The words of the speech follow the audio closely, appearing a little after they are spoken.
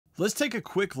Let's take a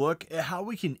quick look at how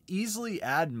we can easily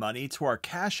add money to our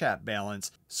Cash App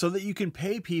balance so that you can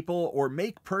pay people or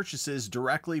make purchases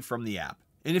directly from the app.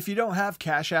 And if you don't have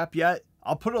Cash App yet,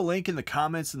 I'll put a link in the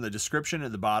comments in the description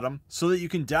at the bottom so that you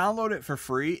can download it for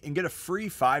free and get a free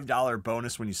 $5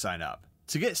 bonus when you sign up.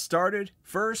 To get started,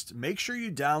 first make sure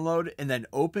you download and then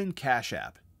open Cash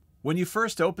App. When you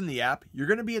first open the app, you're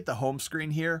going to be at the home screen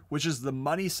here, which is the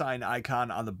money sign icon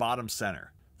on the bottom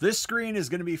center. This screen is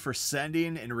going to be for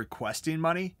sending and requesting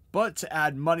money, but to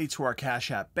add money to our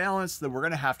Cash App balance, then we're going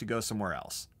to have to go somewhere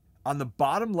else. On the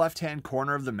bottom left-hand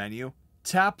corner of the menu,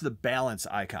 tap the balance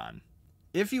icon.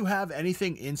 If you have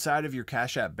anything inside of your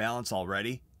Cash App balance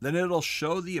already, then it'll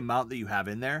show the amount that you have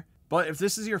in there. But if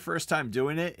this is your first time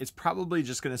doing it, it's probably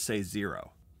just going to say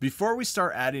 0. Before we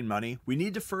start adding money, we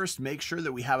need to first make sure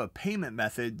that we have a payment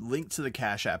method linked to the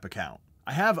Cash App account.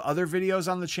 I have other videos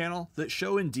on the channel that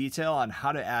show in detail on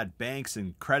how to add banks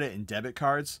and credit and debit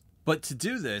cards. But to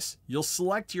do this, you'll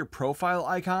select your profile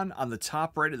icon on the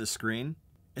top right of the screen.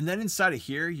 And then inside of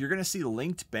here, you're going to see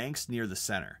linked banks near the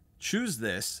center. Choose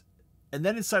this. And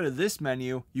then inside of this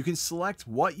menu, you can select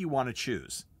what you want to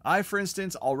choose. I, for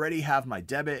instance, already have my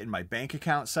debit and my bank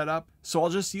account set up, so I'll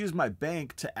just use my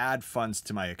bank to add funds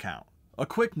to my account. A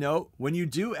quick note, when you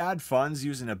do add funds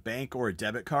using a bank or a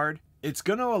debit card, it's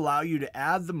going to allow you to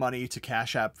add the money to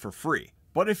Cash App for free.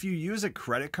 But if you use a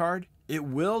credit card, it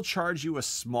will charge you a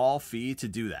small fee to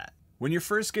do that. When you're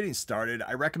first getting started,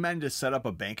 I recommend to set up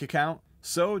a bank account.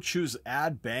 So choose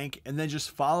Add Bank and then just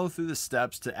follow through the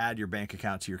steps to add your bank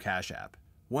account to your Cash App.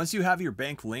 Once you have your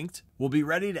bank linked, we'll be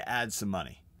ready to add some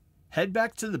money. Head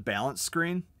back to the balance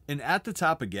screen, and at the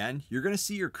top again, you're going to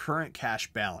see your current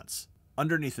cash balance.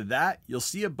 Underneath of that, you'll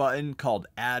see a button called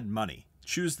Add Money.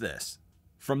 Choose this.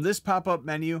 From this pop-up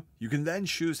menu, you can then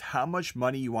choose how much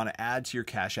money you want to add to your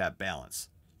Cash App balance.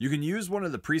 You can use one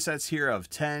of the presets here of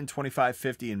 10, 25,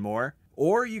 50, and more,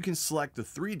 or you can select the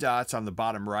 3 dots on the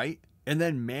bottom right, and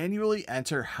then manually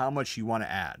enter how much you want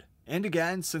to add. And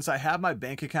again, since I have my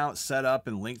bank account set up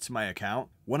and linked to my account,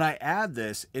 when I add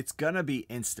this, it's gonna be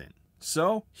instant.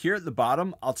 So here at the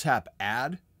bottom, I'll tap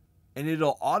Add, and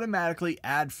it'll automatically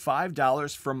add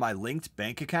 $5 from my linked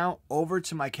bank account over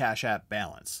to my Cash App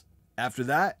balance. After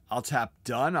that, I'll tap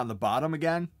Done on the bottom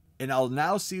again, and I'll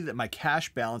now see that my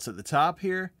cash balance at the top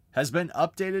here has been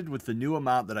updated with the new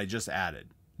amount that I just added.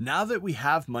 Now that we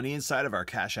have money inside of our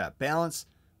Cash App balance,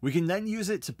 we can then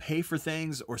use it to pay for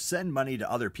things or send money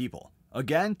to other people.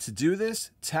 Again, to do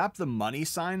this, tap the money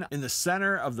sign in the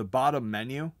center of the bottom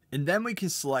menu, and then we can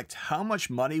select how much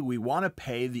money we want to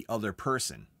pay the other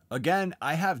person. Again,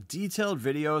 I have detailed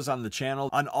videos on the channel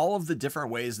on all of the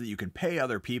different ways that you can pay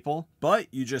other people,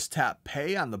 but you just tap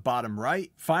Pay on the bottom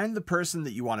right, find the person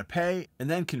that you want to pay, and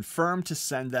then confirm to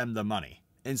send them the money.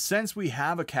 And since we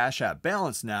have a Cash App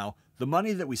balance now, the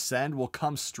money that we send will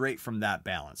come straight from that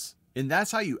balance. And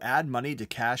that's how you add money to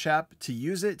Cash App to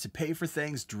use it to pay for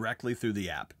things directly through the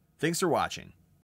app. Thanks for watching.